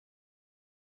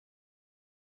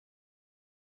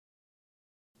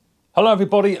Hello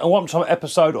everybody and welcome to another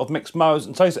episode of Micks Mowers.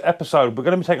 In today's episode we're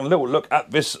going to be taking a little look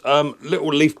at this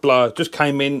little leaf blower. Just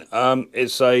came in.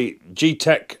 It's a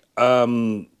G-Tech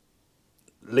leaf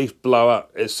blower.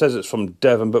 It says it's from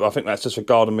Devon, but I think that's just a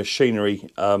garden machinery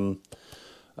make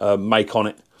on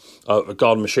it. A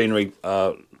garden machinery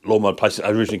lawnmower place it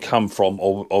originally come from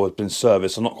or has been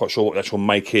serviced. I'm not quite sure what the actual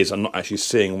make is. I'm not actually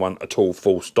seeing one at all,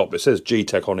 full stop. It says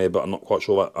G-Tech on here, but I'm not quite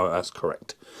sure that's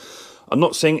correct. I'm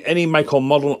not seeing any make or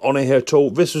model on here at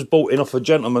all. This was bought in off a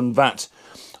gentleman that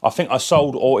I think I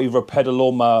sold or either repaired a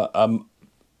lawnmower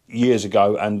years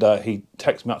ago, and he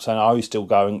texted me up saying, "Are you still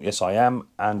going?" Yes, I am,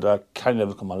 and can you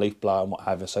look at my leaf blower and what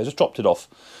have you. So I just dropped it off.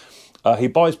 He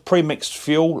buys pre-mixed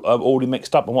fuel, already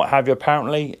mixed up and what have you,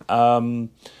 apparently. So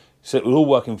it was all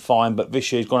working fine, but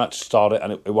this year he's gone out to start it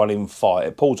and it won't even fire.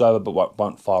 It pulls over but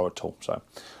won't fire at all. So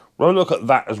we'll look at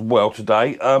that as well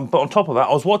today. But on top of that,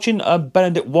 I was watching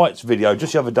Benedict White's video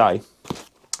just the other day,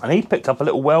 and he picked up a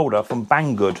little welder from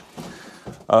Banggood,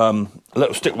 a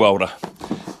little stick welder.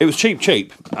 It was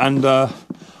cheap, and I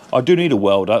do need a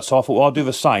welder, so I thought, well, I'll do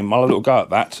the same. I'll have a little go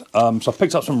at that. So I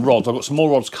picked up some rods. I've got some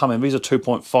more rods coming. These are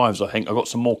 2.5s, I think. I've got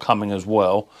some more coming as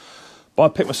well. But I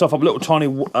picked myself up a little tiny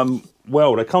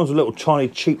welder. It comes with a little tiny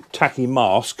cheap tacky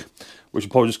mask, which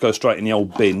will probably just go straight in the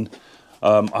old bin.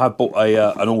 I have bought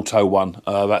an auto one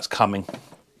that's coming.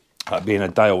 That'll be in a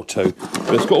day or two.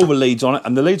 But it's got all the leads on it,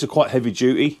 and the leads are quite heavy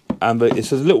duty. And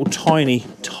it's a little tiny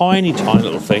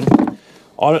little thing.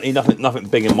 I don't need nothing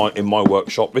big in my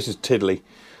workshop. This is tiddly.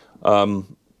 A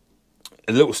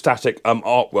little static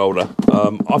arc welder.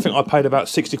 I think I paid about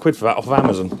 60 quid for that off of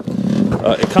Amazon.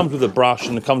 It comes with a brush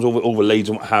and it comes with all the leads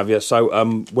and what have you. So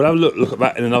we'll have a look at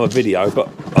that in another video. But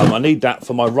I need that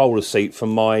for my roller seat from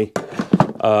my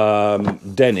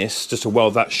Dennis, just to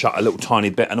weld that shut a little tiny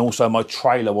bit. And also my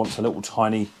trailer wants a little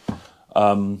tiny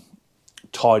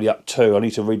tidy up too. I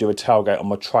need to redo a tailgate on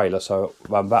my trailer, so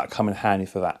that'll come in handy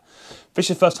for that. If this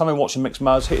is the first time you're watching Micks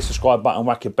Mowers, hit the subscribe button,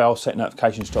 whack your bell, set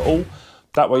notifications to all.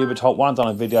 That way you'll be told when I've done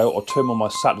a video or two on my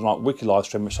Saturday night weekly live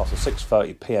stream, which starts at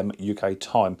 6:30 PM UK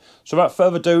time. So without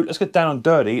further ado, let's get down and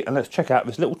dirty and let's check out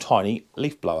this little tiny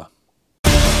leaf blower.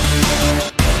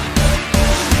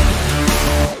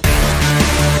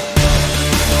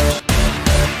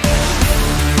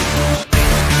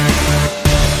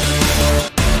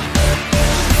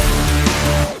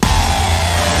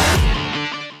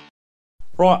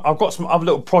 Right, I've got some other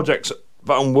little projects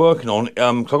that I'm working on.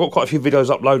 I've got quite a few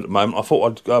videos uploaded at the moment. I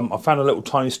thought I found a little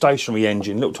tiny stationary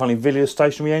engine, little tiny Villiers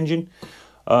stationary engine,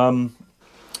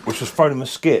 which was thrown in the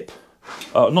skip.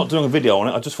 I'm not doing a video on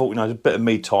it. I just thought, you know, a bit of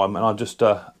me time, and I'll just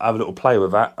have a little play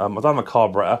with that. I've done my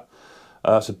carburetor.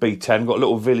 It's a B10. Got a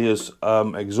little Villiers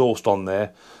exhaust on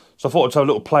there. So I thought I'd have a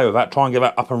little play with that, try and get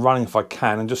that up and running if I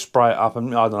can, and just spray it up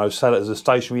and, I don't know, sell it as a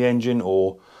stationary engine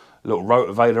or a little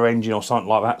rotovator engine or something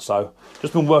like that. So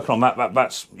just been working on that.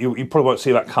 That's you probably won't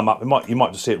see that come up. You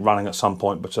might just see it running at some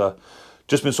point, but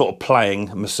just been sort of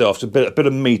playing myself. It's a bit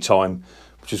of me time,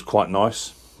 which is quite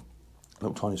nice.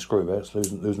 Little tiny screw there. It's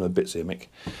losing the bits here, Mick.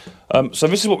 So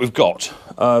this is what we've got.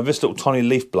 This little tiny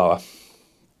leaf blower.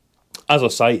 As I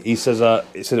say, he says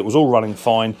it was all running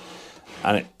fine,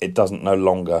 and it doesn't no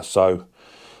longer. So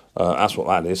that's what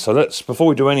that is. So before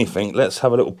we do anything, let's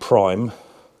have a little prime.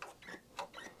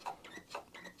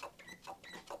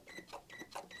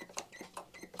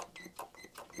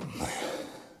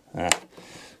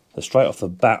 So straight off the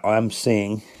bat, I am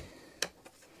seeing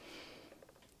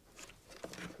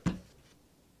I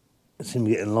seem to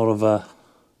be getting a lot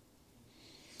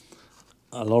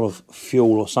of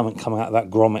fuel or something coming out of that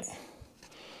grommet.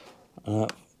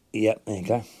 Yep, there you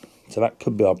go. So that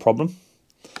could be our problem.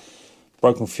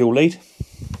 Broken fuel lead,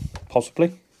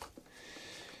 possibly.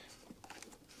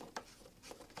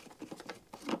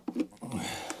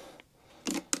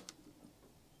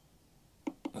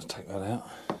 Let's take that out.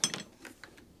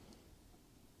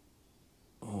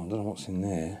 I don't know what's in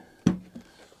there.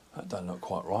 That don't look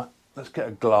quite right. Let's get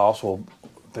a glass or a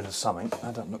bit of something.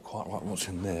 That don't look quite right. What's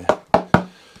in there?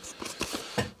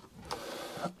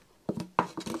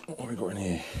 What have we got in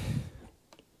here?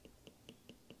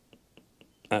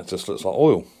 That just looks like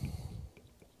oil.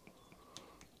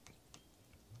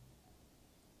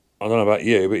 I don't know about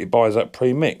you, but he buys that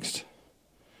pre-mixed.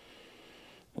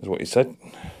 Is what he said.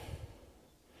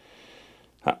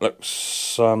 That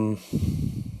looks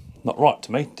not right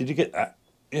to me. Did you get that?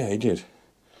 Yeah, he did.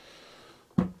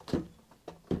 Look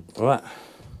at that.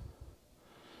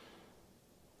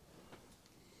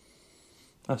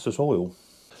 That's just oil.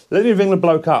 Let me ring the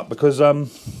bloke up, because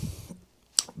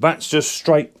that's just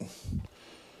straight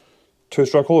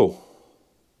two-stroke oil.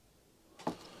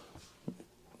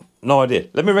 No idea.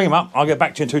 Let me ring him up. I'll get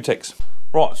back to you in 2 ticks.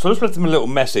 Right, so I just left him a little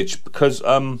message because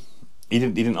he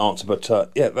didn't answer. But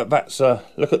yeah, that's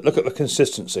look at the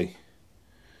consistency.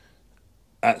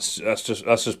 That's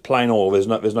just plain oil. There's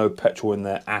no petrol in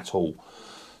there at all.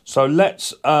 So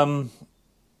let's I'll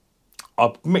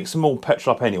mix them all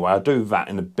petrol up anyway. I'll do that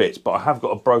in a bit, but I have got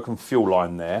a broken fuel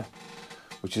line there,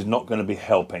 which is not going to be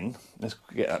helping. Let's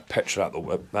get that petrol out the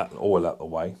way, that oil out the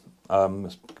way.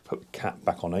 Let's put the cap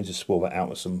back on. I need to swirl that out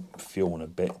with some fuel in a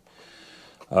bit.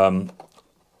 I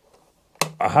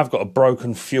have got a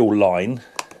broken fuel line,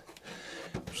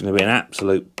 which is going to be an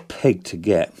absolute pig to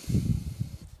get.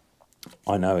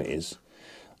 I know it is.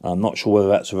 I'm not sure whether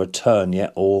that's a return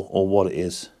yet or what it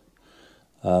is.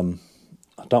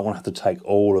 I don't want to have to take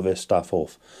all of this stuff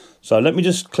off. So let me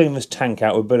just clean this tank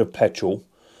out with a bit of petrol.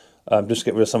 Just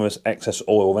get rid of some of this excess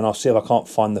oil. Then I'll see if I can't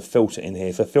find the filter in here.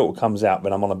 If the filter comes out,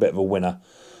 then I'm on a bit of a winner.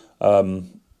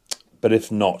 But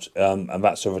if not, and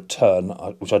that's a return,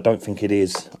 which I don't think it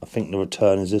is. I think the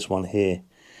return is this one here.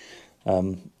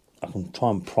 I can try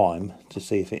and prime to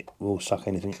see if it will suck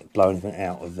anything, blow anything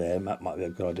out of there. That might be a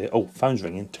good idea. Oh, phone's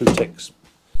ringing. 2 ticks.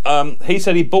 He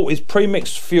said he bought his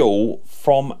pre-mixed fuel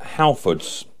from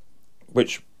Halfords,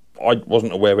 which I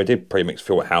wasn't aware they did pre-mixed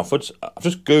fuel at Halfords. I've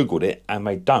just Googled it and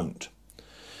they don't.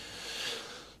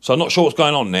 So I'm not sure what's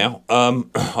going on now.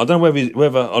 I don't know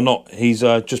whether or not he's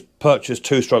just purchased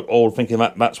 2-stroke oil thinking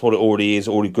that's what it already is,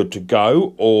 already good to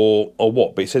go, or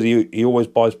what. But he says he always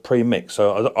buys pre-mixed,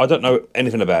 so I don't know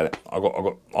anything about it.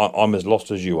 I'm as lost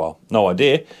as you are. No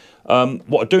idea.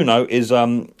 What I do know is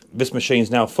this machine's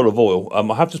now full of oil.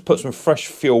 I have just put some fresh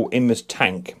fuel in this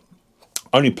tank,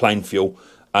 only plain fuel.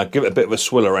 Give it a bit of a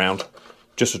swill around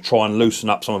just to try and loosen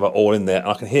up some of that oil in there. And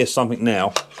I can hear something now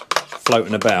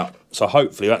floating about. So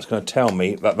hopefully that's going to tell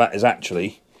me that that is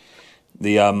actually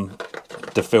the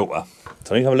filter.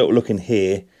 So I need to have a little look in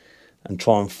here and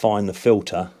try and find the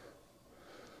filter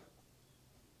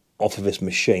off of this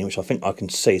machine, which I think I can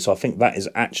see. So I think that is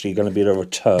actually going to be the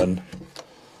return.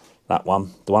 That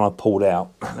one, the one I pulled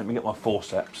out. Let me get my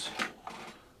forceps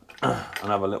and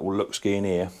have a little look-ski in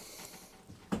here.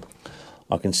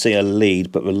 I can see a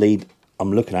lead, but the lead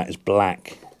I'm looking at is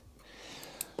black.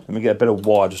 Let me get a bit of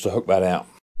wire just to hook that out.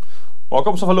 Well, I've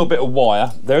got myself a little bit of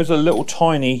wire. There's a little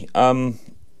tiny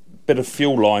bit of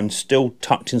fuel line still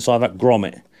tucked inside that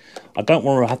grommet. I don't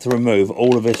want to have to remove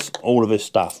all of this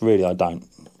stuff. Really, I don't.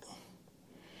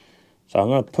 So I'm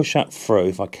going to push that through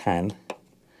if I can,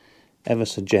 ever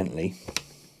so gently.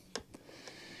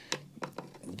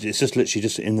 It's just literally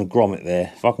just in the grommet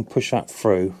there. If I can push that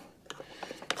through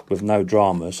with no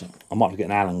dramas, I might get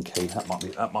an Allen key. That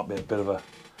might be a bit of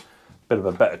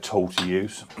a better tool to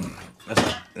use.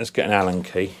 Let's get an Allen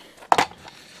key.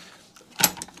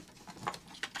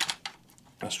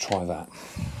 Let's try that.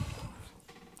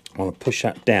 I want to push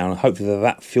that down and hopefully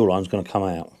that fuel line's going to come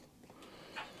out.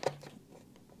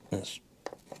 Let's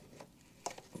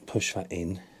push that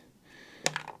in.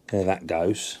 There that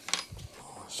goes.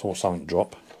 I saw something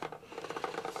drop.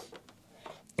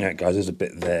 There it goes, there's a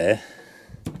bit there.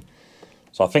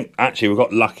 So I think actually we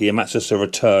got lucky and that's just a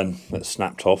return that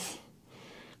snapped off.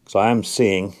 So I am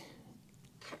seeing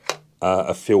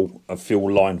a fuel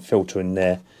line filter in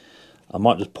there. I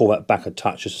might just pull that back a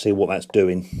touch just to see what that's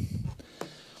doing.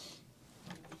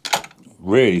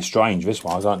 Really strange this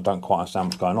one. I don't quite understand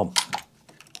what's going on.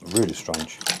 Really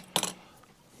strange.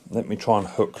 Let me try and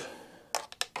hook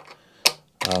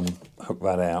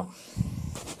that out.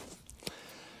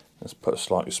 Let's put a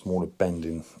slightly smaller bend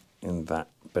in that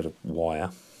bit of wire.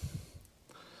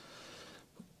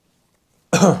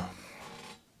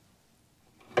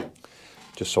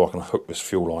 Just so I can hook this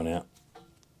fuel line out.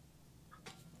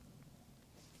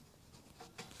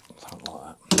 Something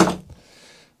like that.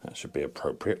 That should be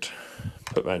appropriate.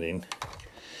 Put that in,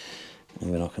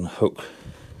 and then I can hook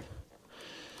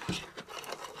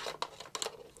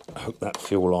that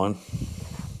fuel line.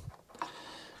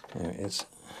 There it is.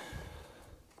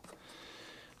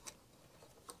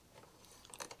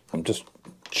 I'm just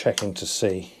checking to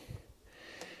see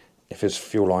if his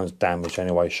fuel line's damaged in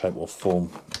any way, shape or form.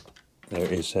 There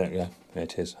it is, there we go. There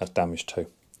it is, that's damaged too.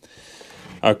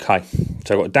 Okay,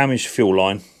 so I've got a damaged fuel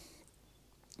line,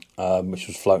 which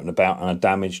was floating about, and a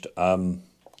damaged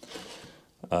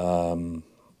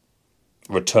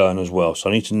return as well. So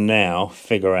I need to now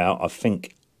figure out, I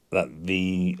think that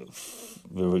the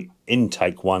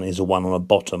intake one is the one on the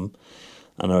bottom,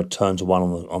 and the returns are one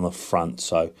on the front.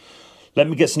 So let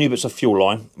me get some new bits of fuel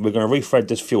line. We're going to rethread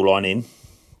this fuel line in.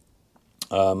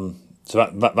 So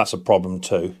that's a problem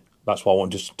too. That's why I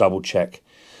want to just double check.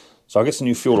 So I'll get some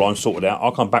new fuel line sorted out.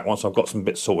 I'll come back once I've got some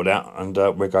bits sorted out and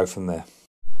we'll go from there.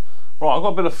 Right, I've got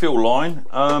a bit of fuel line.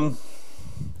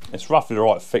 It's roughly the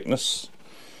right thickness.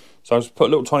 So I'll just put a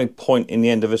little tiny point in the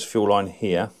end of this fuel line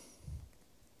here,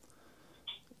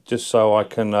 just so I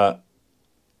can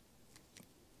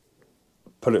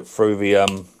put it through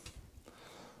the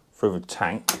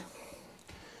tank.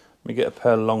 Let me get a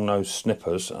pair of long nose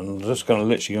snippers, and I'm just going to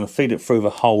literally feed it through the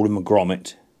hole in my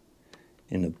grommet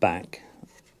in the back.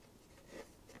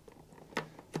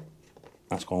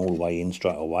 That's gone all the way in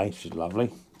straight away, which is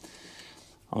lovely.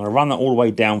 I'm going to run that all the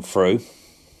way down through,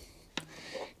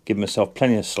 give myself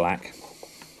plenty of slack,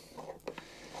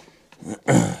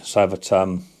 so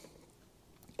that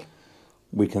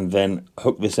we can then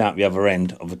hook this out the other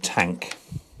end of the tank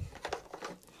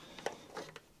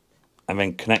and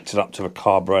then connect it up to the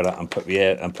carburetor and put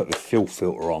the fuel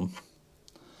filter on.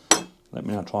 Let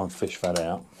me now try and fish that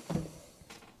out.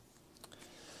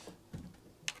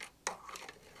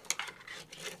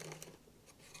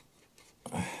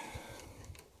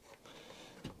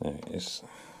 There it is.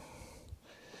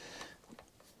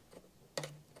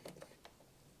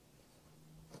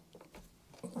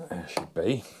 There should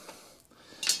be.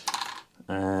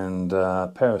 And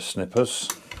a pair of snippers.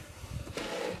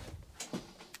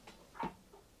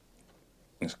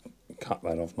 Let's cut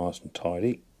that off nice and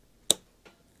tidy.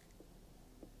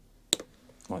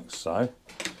 Like so.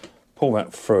 Pull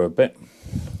that through a bit.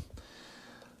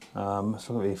 Let's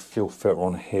look at the fuel filter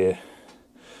on here.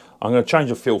 I'm going to change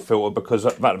the fuel filter because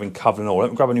that had been covered in oil. Let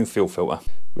me grab a new fuel filter.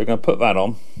 We're going to put that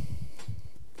on,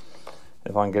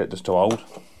 if I can get it just to hold.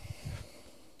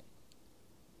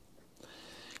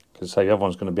 Because say the other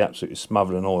one's going to be absolutely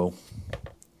smothered in oil.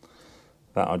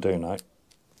 That I do know.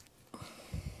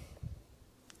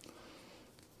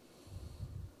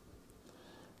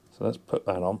 So let's put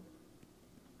that on.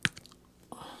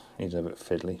 He's a bit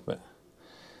fiddly, but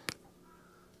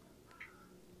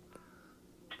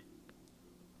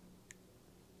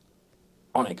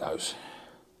on it goes.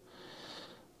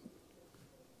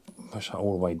 Push that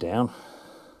all the way down.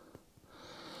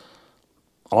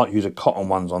 I like to use the cotton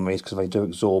ones on these because they do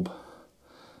absorb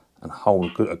and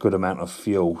hold a good amount of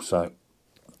fuel, so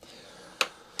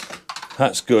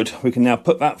that's good. We can now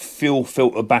put that fuel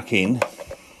filter back in,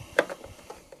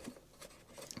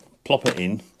 plop it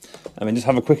in, and then just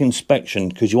have a quick inspection,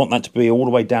 because you want that to be all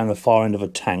the way down the far end of a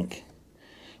tank,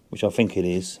 which I think it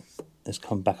is. Let's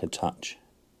come back a touch.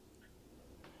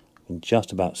 You can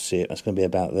just about see it. That's going to be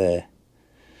about there.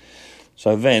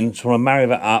 So then, just want to marry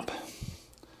that up.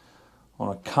 I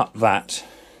want to cut that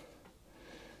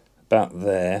about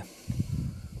there.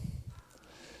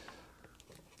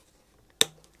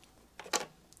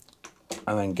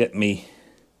 And then get my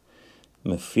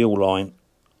fuel line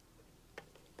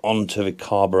onto the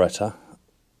carburetor.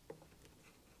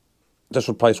 Just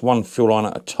replace one fuel line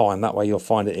at a time, that way you'll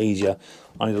find it easier.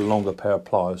 I need a longer pair of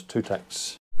pliers, 2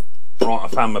 tacks. Right, I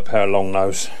found my pair of long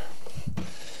nose.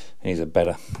 These are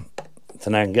better.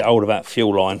 So now I can get hold of that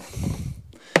fuel line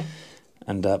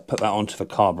and put that onto the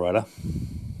carburetor.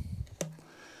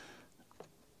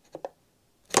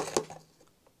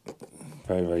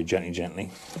 Very, very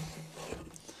gently.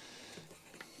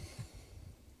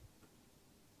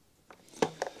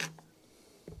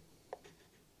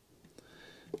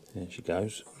 There she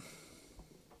goes.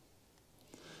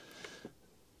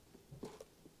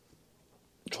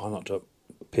 Try not to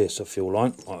pierce the fuel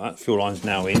line. Like that, fuel line's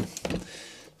now in.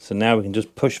 So now we can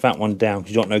just push that one down,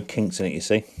 because you've got no kinks in it, you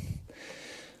see.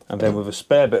 And then with a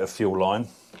spare bit of fuel line,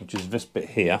 which is this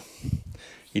bit here,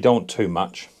 you don't want too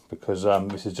much, because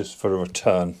this is just for the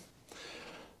return.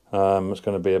 It's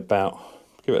going to be about,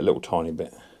 give it a little tiny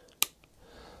bit,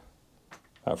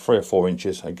 about 3 or 4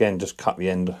 inches. Again, just cut the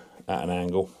end at an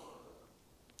angle,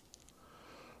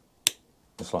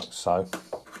 just like so.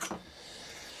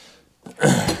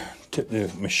 Tip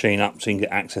the machine up so you can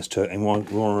get access to it, and we want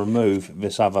to remove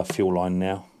this other fuel line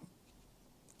now,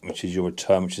 which is your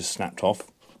return, which is snapped off.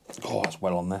 Oh, that's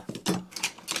well on there.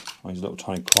 I use a little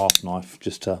tiny craft knife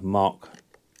just to mark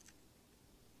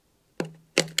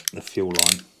the fuel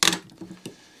line,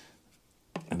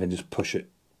 and then just push it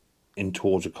in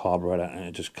towards the carburetor and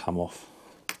it just come off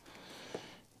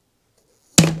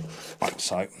like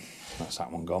so. That's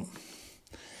that one gone.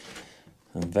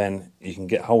 And then you can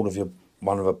get hold of your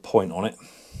one with a point on it,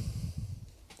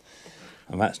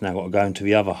 and that's now got to go into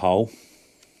the other hole,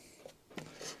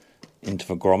 into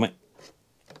the grommet.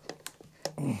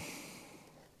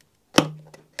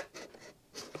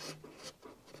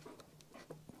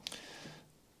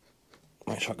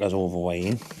 Make sure it goes all the way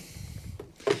in,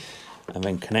 and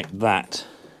then connect that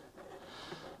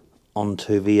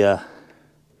onto the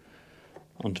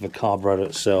carburetor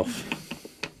itself.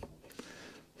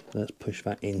 Let's push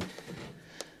that in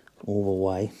all the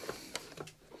way.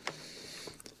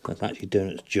 That's actually doing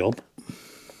its job.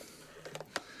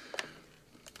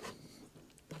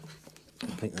 I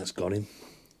think that's got him.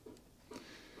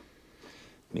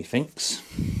 Methinks.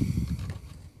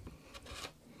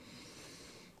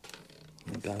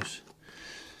 There it goes.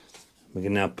 We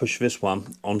can now push this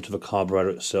one onto the carburetor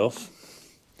itself.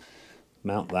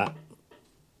 Mount that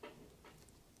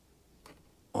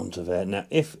onto there. Now,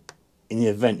 if in the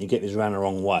event you get this round the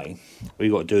wrong way, all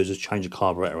you've got to do is just change the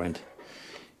carburetor end.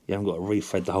 You haven't got to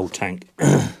re-thread the whole tank.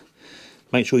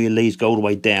 Make sure your leads go all the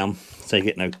way down so you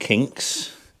get no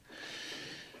kinks.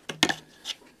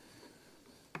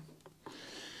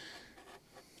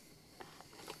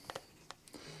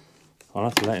 I'll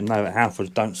have to let him know that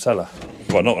Halfords don't sell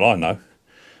well, not that I know,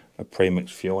 a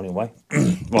pre-mixed fuel anyway.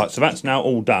 Right, so that's now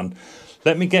all done.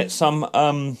 Let me get some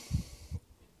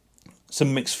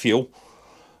mixed fuel.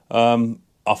 I'll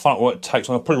find out what it takes.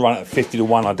 I'm going to probably run it at 50 to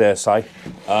 1, I dare say.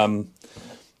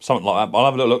 Something like that. But I'll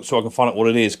have a little look so I can find out what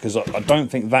it is, because I don't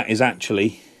think that is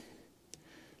actually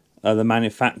the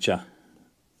manufacturer.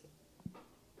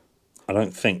 I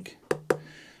don't think.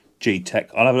 G-Tech.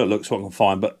 I'll have a little look so I can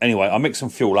find. But anyway, I'll mix some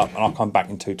fuel up and I'll come back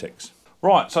in 2 ticks.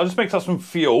 Right, so I just mixed up some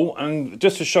fuel, and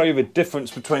just to show you the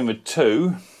difference between the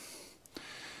two,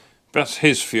 that's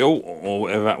his fuel, or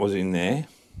whatever that was in there,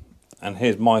 and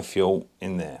here's my fuel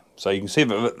in there. So you can see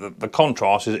that the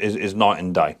contrast is night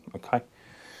and day, okay?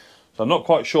 So I'm not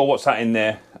quite sure what's that in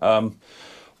there. We'll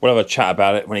have a chat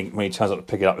about it when he turns up to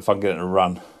pick it up, if I can get it to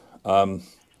run. So I'm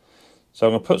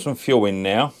going to put some fuel in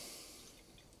now.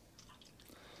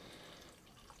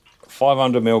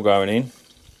 500 ml going in.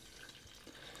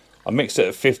 I mixed it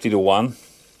at 50 to 1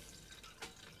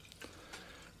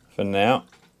 for now.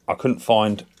 I couldn't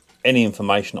find any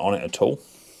information on it at all.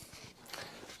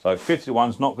 So 50 to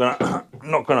 1's not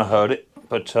gonna hurt it,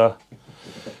 but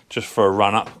just for a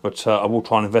run up. But I will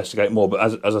try and investigate more.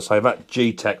 But as I say, that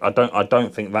G-Tech, I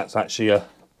don't think that's actually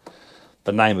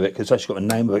the name of it, because it's actually got a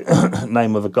name of it,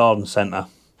 name of a garden centre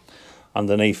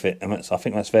underneath it, and I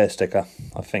think that's their sticker.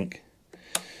 I think.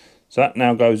 So that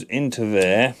now goes into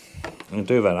there. I'm going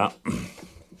to do that up.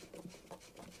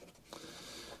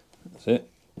 That's it.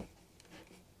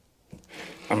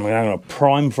 And we're going to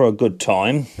prime for a good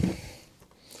time.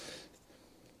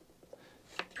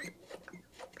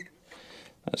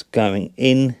 That's going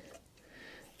in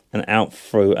and out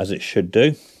through as it should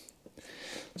do.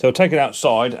 So we'll take it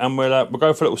outside and we'll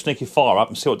go for a little sneaky fire up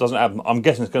and see what doesn't happen. I'm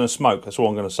guessing it's going to smoke, that's all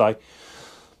I'm going to say.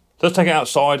 Let's take it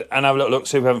outside and have a little look,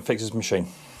 see if we haven't fixed this machine.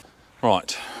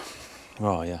 Right.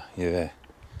 Oh yeah, you're there.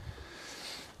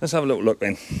 Let's have a little look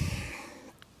then.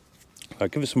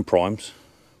 Give it some primes.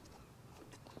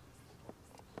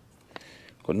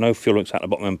 Got no fuel links out the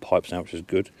bottom of them pipes now, which is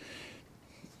good.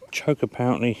 Choke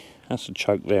apparently, that's the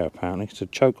choke there apparently. So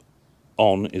choke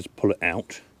on is pull it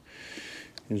out.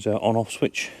 Is on off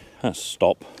switch, that's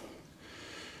stop.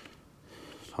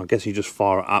 So I guess you just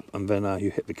fire it up and then you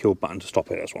hit the kill button to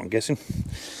stop it, that's what I'm guessing.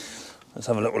 Let's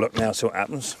have a little look now, see what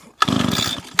happens.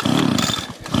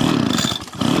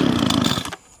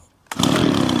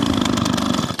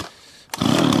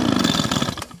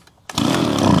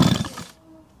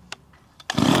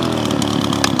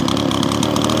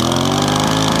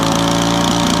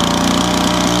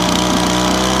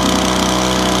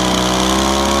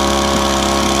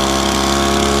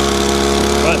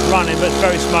 Well, it's running, but it's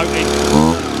very smoky.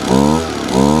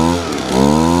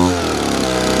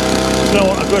 Still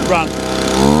want a good run.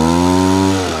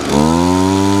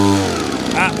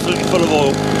 Absolutely full of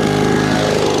oil.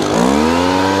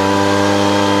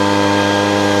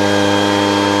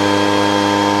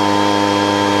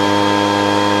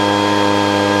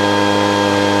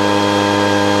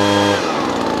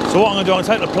 So what I'm going to do, I'm going to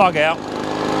take the plug out,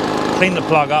 clean the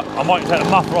plug up. I might take the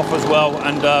muffler off as well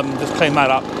and just clean that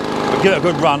up. But give it a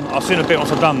good run. I'll see in a bit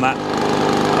once I've done that.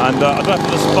 And I don't know if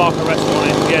there's a spark arrestor on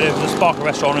it. Yeah, there's a spark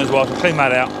arrestor on it as well, so clean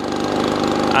that out.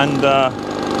 And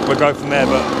we'll go from there.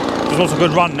 But just wants a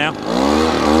good run now.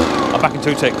 I'm back in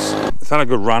 2 ticks. It's had a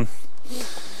good run.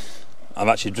 I've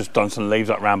actually just done some leaves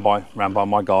up round by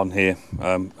my garden here.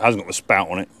 It hasn't got the spout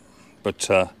on it, but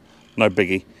no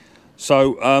biggie.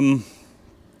 So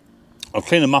I'll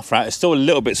clean the muffler out. It's still a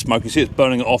little bit smoky. See, it's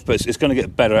burning it off, but it's going to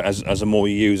get better as the more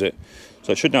you use it.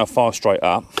 So it should now fire straight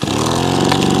up.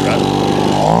 Okay.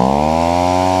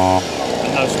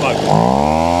 And no smoke.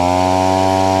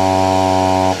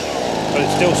 But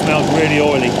it still smells really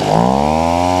oily.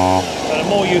 So the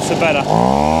more use, the better.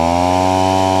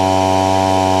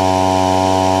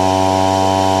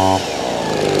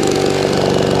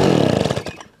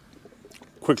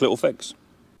 Quick little fix.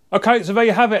 Okay, so there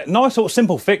you have it. Nice little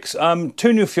simple fix.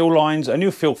 2 new fuel lines, a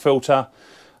new fuel filter,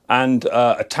 and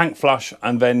a tank flush,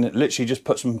 and then literally just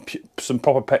put some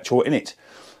proper petrol in it.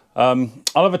 I'll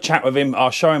have a chat with him.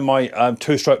 I'll show him my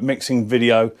 2-stroke mixing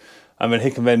video, and then he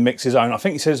can then mix his own. I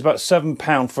think he says about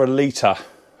 £7 for a litre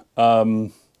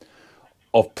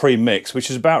of pre-mix, which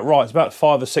is about right. It's about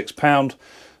 £5 or £6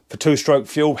 for 2-stroke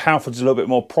fuel. Halford's a little bit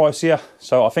more pricier,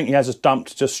 so I think he has just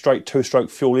dumped just straight 2-stroke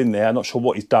fuel in there. I'm not sure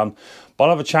what he's done, but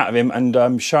I'll have a chat with him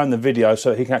and show him the video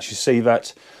so he can actually see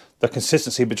that the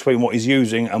consistency between what he's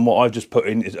using and what I've just put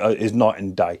in is night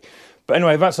and day. But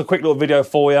anyway, that's a quick little video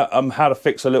for you, how to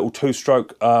fix a little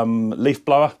 2-stroke leaf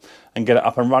blower and get it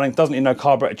up and running. Doesn't need no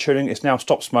carburetor tuning. It's now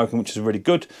stopped smoking, which is really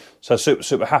good. So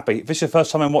super happy. If this is your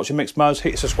first time in watching Micks Mowers,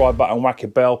 hit the subscribe button, whack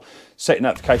your bell, set your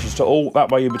notifications to all. That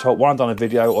way you'll be told when I've done a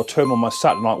video, or turn on my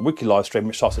Saturday night weekly live stream,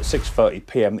 which starts at 6:30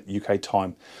 PM UK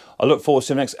time. I look forward to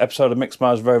the next episode of Micks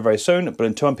Mowers very soon. But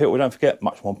until then, people, don't forget,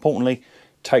 much more importantly,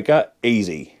 take it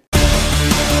easy.